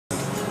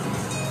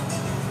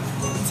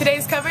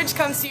Today's coverage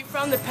comes to you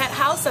from the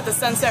penthouse at the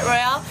Sunset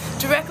Royale,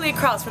 directly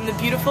across from the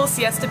beautiful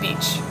Siesta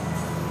Beach.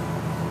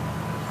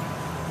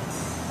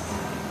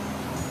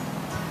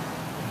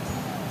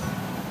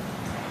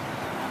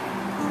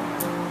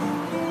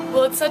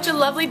 Well, it's such a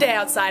lovely day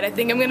outside, I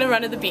think I'm going to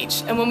run to the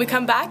beach. And when we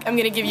come back, I'm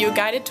going to give you a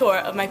guided tour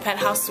of my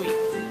penthouse suite.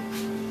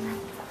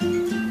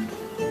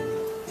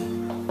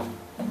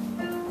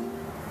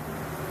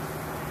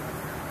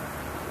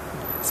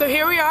 So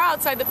here we are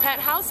outside the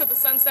penthouse at the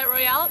Sunset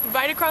Royale,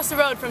 right across the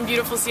road from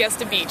beautiful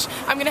Siesta Beach.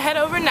 I'm going to head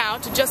over now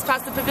to just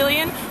past the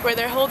pavilion where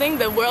they're holding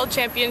the World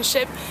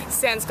Championship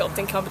Sand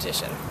Sculpting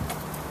competition.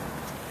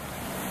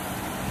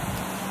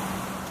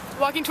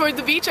 Walking toward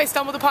the beach, I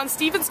stumbled upon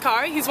Steven's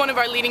car. He's one of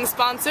our leading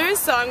sponsors,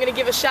 so I'm going to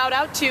give a shout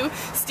out to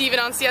Steven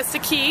on Siesta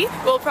Key.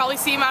 We'll probably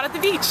see him out at the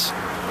beach.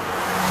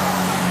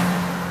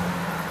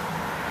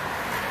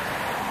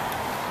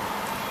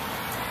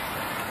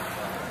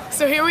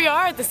 So here we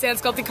are at the sand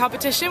sculpting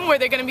competition where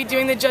they're going to be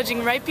doing the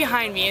judging right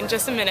behind me in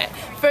just a minute.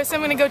 First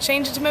I'm going to go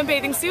change into my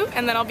bathing suit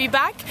and then I'll be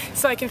back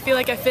so I can feel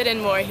like I fit in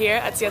more here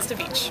at Siesta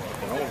Beach.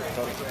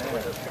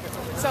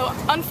 So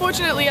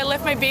unfortunately I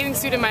left my bathing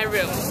suit in my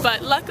room,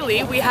 but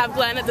luckily we have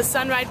Glenn at the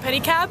Sunride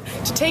Pedicab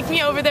to take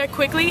me over there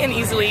quickly and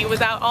easily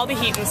without all the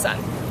heat and sun.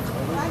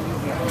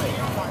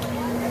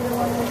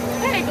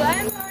 Hey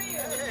Glenn, how are you?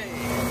 Hey,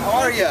 how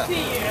are you? Good to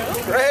see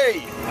you.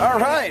 Great. All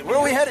right, where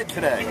are we headed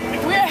today?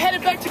 We're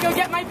headed back to go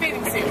get my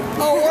bathing suit.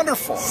 Oh,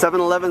 wonderful.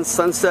 7-Eleven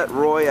Sunset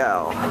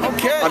Royale.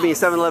 Okay. I mean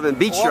 7-Eleven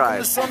Beach Welcome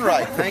Drive. to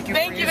Sunride. Thank you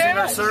for using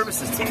our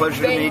services. It's a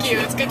pleasure to meet you.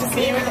 It's good to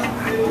see you.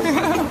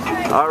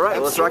 All right,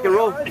 let's rock and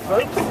roll. Let's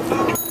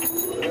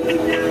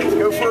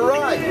go for a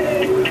ride.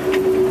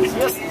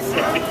 Yes.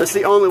 That's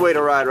the only way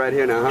to ride right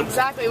here now, huh?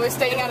 Exactly, we're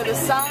staying out of the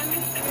sun.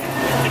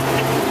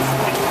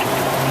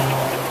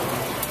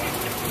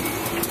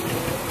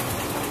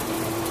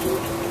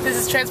 This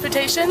is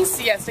transportation,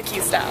 Siesta Key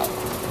style.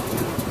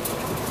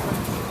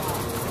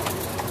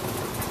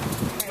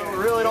 So it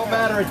really don't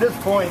matter at this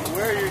point.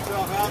 Wear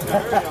yourself out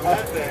there on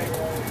that thing.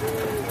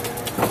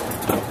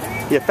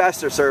 Yeah,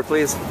 faster, sir,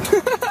 please.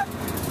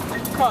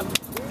 Come on.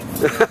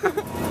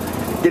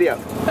 Giddy up.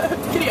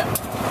 Giddy up.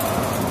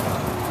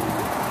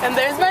 And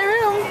there's my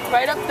room,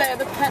 right up there,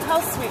 the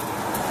penthouse suite.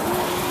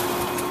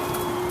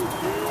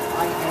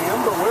 I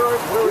am, but where are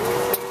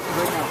you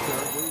right now,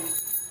 sir?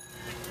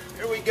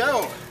 Here we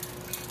go.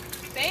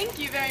 Thank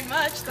you very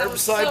much. That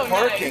was Curbside so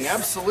parking, nice.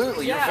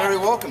 absolutely. Yeah. You're very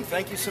welcome.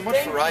 Thank you so much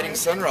for riding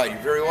Sunride. You're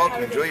very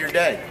welcome. Enjoy your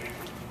day.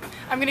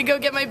 I'm gonna go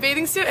get my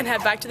bathing suit and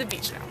head back to the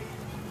beach now.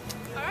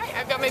 Alright,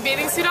 I've got my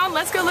bathing suit on.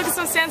 Let's go look at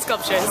some sand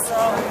sculptures.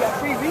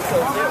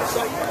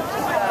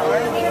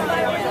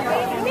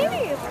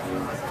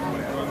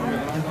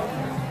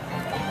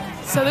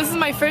 So this is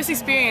my first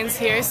experience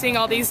here, seeing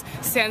all these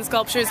sand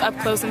sculptures up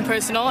close and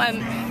personal,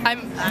 and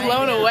I'm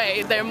blown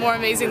away. They're more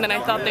amazing than I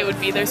thought they would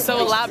be. They're so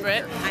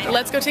elaborate.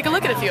 Let's go take a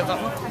look at a few of them.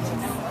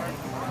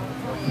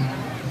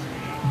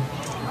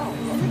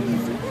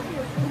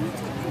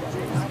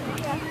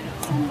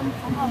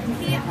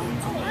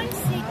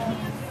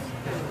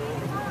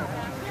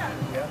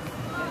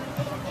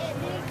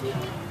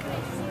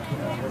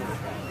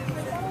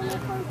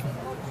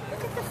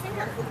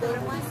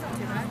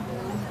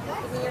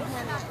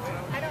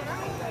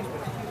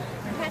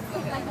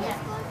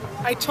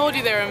 I told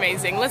you they were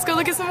amazing. Let's go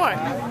look at some more.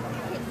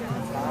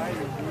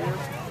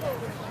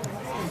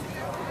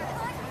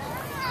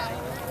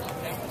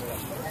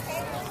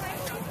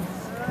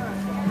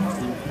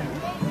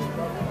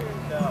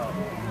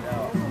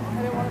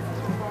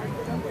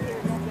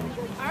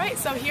 Alright,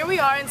 so here we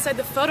are inside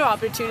the photo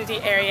opportunity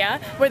area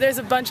where there's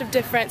a bunch of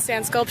different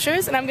sand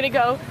sculptures, and I'm gonna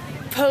go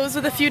pose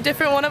with a few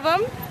different one of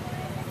them.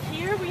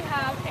 Here we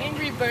have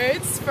Angry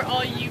Birds for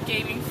all you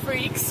gaming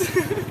freaks.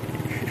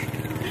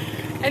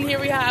 And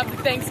here we have the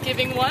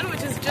Thanksgiving one,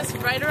 which is just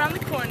right around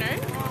the corner.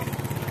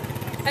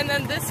 And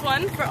then this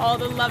one for all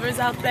the lovers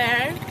out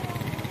there.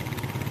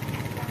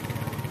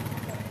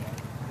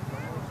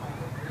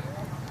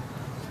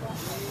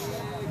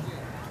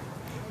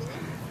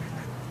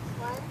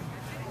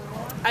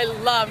 I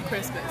love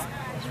Christmas.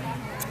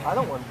 I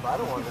don't want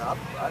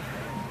that.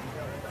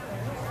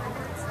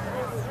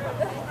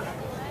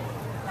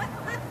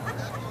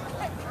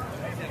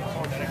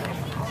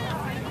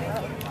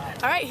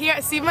 Alright, here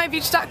at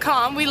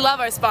SeeMyBeach.com, we love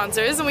our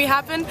sponsors, and we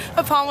happened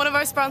upon one of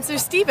our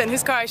sponsors, Steven,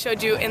 whose car I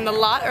showed you in the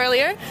lot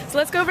earlier. So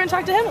let's go over and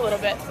talk to him a little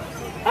bit.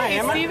 Hi, Hey,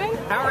 Emma. Steven.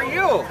 How are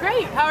you?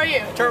 Great, how are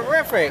you?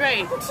 Terrific.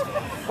 Great.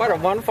 What a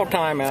wonderful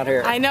time out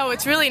here. I know,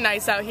 it's really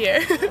nice out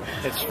here.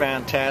 It's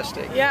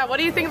fantastic. Yeah, what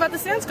do you think about the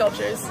sand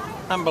sculptures?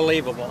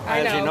 Unbelievable. I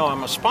As you know. know,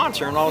 I'm a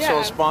sponsor and also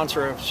Yeah. a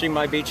sponsor of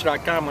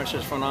SeeMyBeach.com, which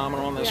is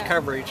phenomenal. And this Yeah.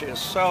 coverage is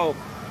so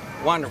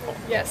wonderful.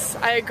 Yes,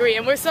 I agree,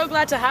 and we're so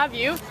glad to have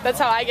you. That's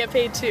how I get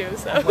paid too,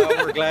 so. Well,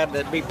 we're glad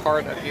to be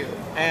part of you.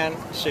 And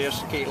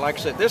Siesta Key. Like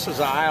I said, this is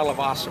the Isle of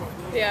Awesome.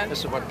 Yeah. This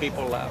is what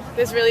people love.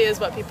 This really is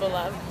what people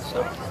love.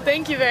 So.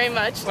 Thank you very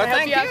much. Well, I hope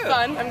thank you have you.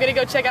 fun. I'm gonna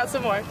go check out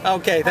some more.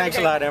 Okay, thanks a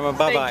Okay. lot, Emma.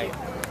 Bye-bye. Thank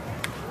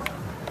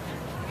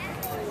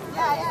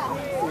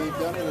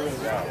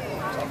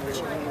you.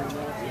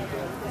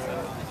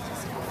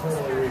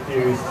 Totally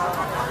refused.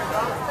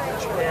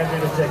 Can't do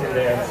the chicken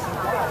dance.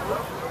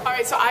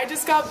 Alright, so I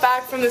just got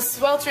back from the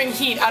sweltering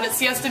heat out at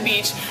Siesta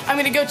Beach. I'm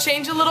gonna go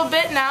change a little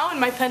bit now in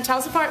my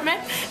penthouse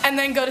apartment, and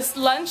then go to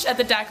lunch at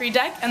the daiquiri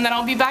deck, and then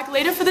I'll be back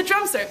later for the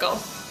drum circle.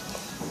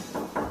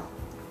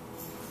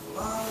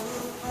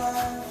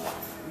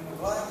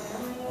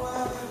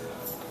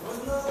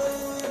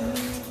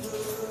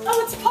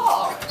 Oh, it's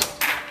Paul.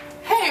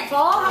 Hey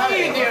Paul, how are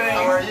you doing?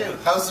 How are you?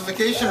 How's the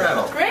vacation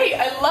rental? Great,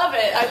 I love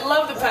it. I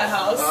love the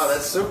penthouse. Oh,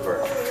 that's super.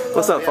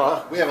 What's up,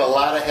 Paul? We have a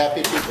lot of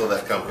happy people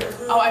that come here.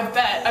 Oh, I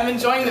bet. I'm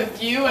enjoying the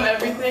view and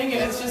everything,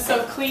 and it's just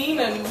so clean.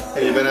 And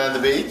Have you been on the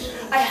beach?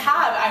 I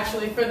have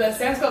actually for the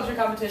sand sculpture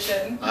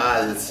competition.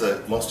 Ah, it's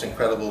the most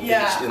incredible beach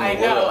Yeah, in the I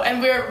world. know,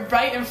 and we're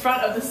right in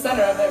front of the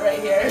center of it right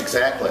here.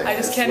 Exactly. I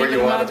just It's can't where even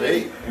you want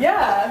imagine. to be.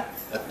 Yeah.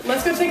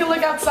 Let's go take a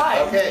look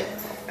outside. Okay.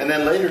 And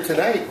then later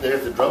tonight,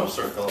 there's the drum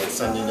circle on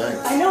Sunday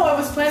nights. I know, I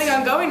was planning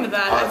on going to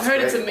that. Oh, I've it's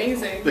heard it's great.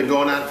 amazing. It's been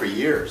going on for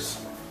years.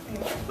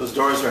 Those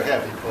doors are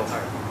heavy. Pull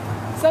hard.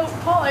 So,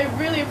 Paul, I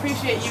really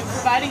appreciate you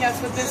providing us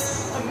with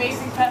this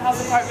amazing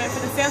penthouse apartment for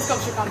the sand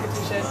sculpture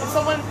competition.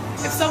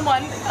 If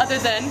someone other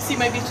than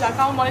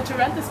SeaMyBeach.com wanted to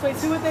rent this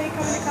place, who would they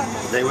come into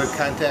contact with? They would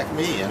contact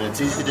me, and it's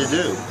easy to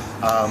do.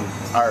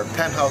 Our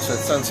penthouse at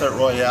Sunset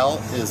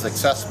Royale is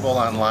accessible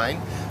online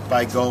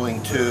by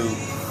going to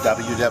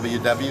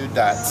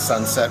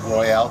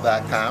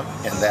www.sunsetroyale.com,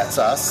 and that's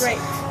us. Great.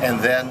 And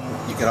then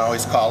you can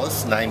always call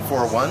us,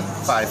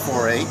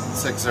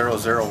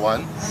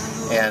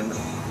 941-548-6001. And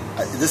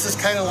this is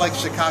kind of like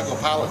Chicago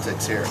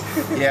politics here.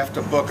 You have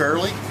to book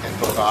early and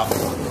book often.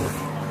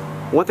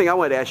 One thing I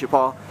wanted to ask you,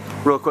 Paul,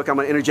 real quick, I'm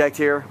going to interject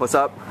here. What's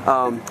up?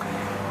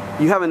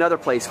 You have another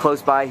place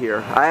close by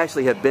here. I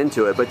actually have been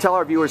to it, but tell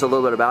our viewers a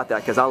little bit about that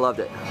because I loved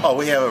it. Oh,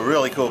 we have a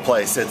really cool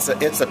place. It's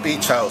a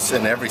beach house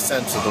in every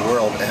sense of the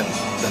world, and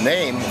the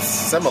name is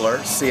similar,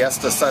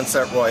 Siesta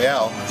Sunset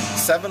Royale.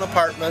 7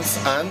 apartments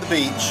on the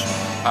beach,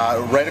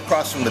 right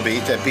across from the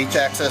beach at beach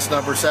access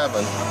number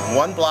 7,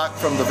 1 block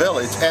from the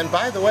village. And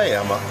by the way,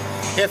 Emma,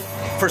 if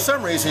for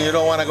some reason you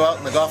don't want to go out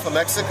in the Gulf of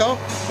Mexico,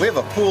 we have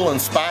a pool and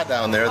spa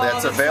down there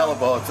that's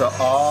available to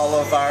all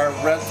of our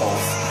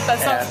rentals. That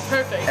sounds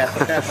perfect. At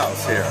the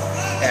penthouse here.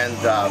 And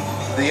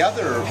the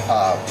other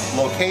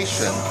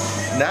location,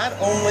 not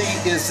only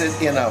is it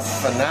in a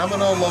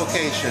phenomenal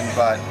location,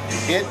 but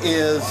it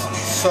is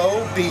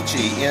so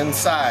beachy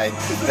inside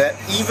that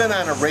even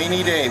on a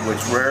rainy day,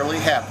 which rarely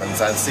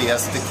happens on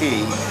Siesta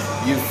Key,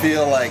 you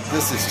feel like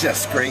this is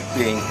just great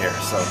being here.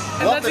 So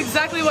And that's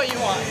exactly what you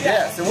want.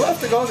 Yes, and we'll have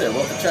to go there.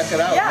 We'll have to check it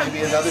out maybe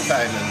another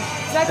time and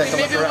Exactly. take a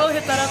Maybe look we'll around.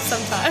 hit that up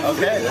sometime.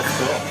 Okay, that's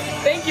cool.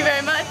 Thank you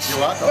very much. You're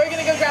welcome. We're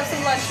going to go grab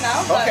some lunch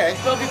now, but Okay.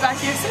 we'll be back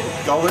here soon.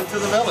 Go into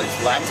the village.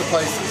 Lots of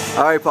places.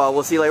 All right, Paul,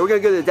 we'll see you later. We're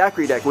going to go to the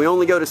daiquiri deck. We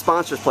only go to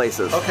sponsors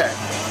places. Okay.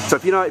 So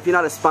if you're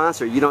not a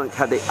sponsor, you don't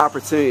have the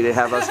opportunity to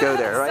have us go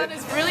there, The right? sun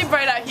is really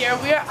bright out here.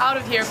 We are out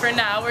of here for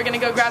now. We're going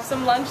to go grab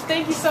some lunch.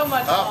 Thank you so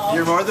much, Oh, Paul.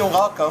 you're more than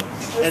welcome.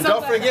 And so don't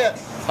glad. forget,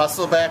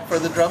 hustle back for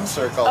the drum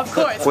circle. Of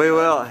course. We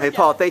will. Hey,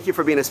 Paul, thank you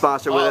for being a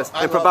sponsor with us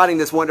I and love providing it.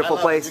 this wonderful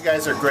I love it. place. You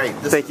guys are great.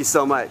 Thank you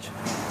so much.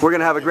 We're going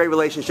to have a great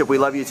relationship. We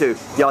love you too.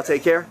 Y'all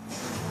take care.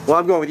 Well,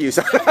 I'm going with you.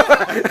 So,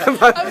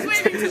 I was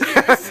waiting to do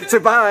this. so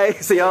bye.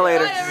 See y'all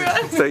later. Bye,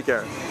 everyone. Take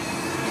care.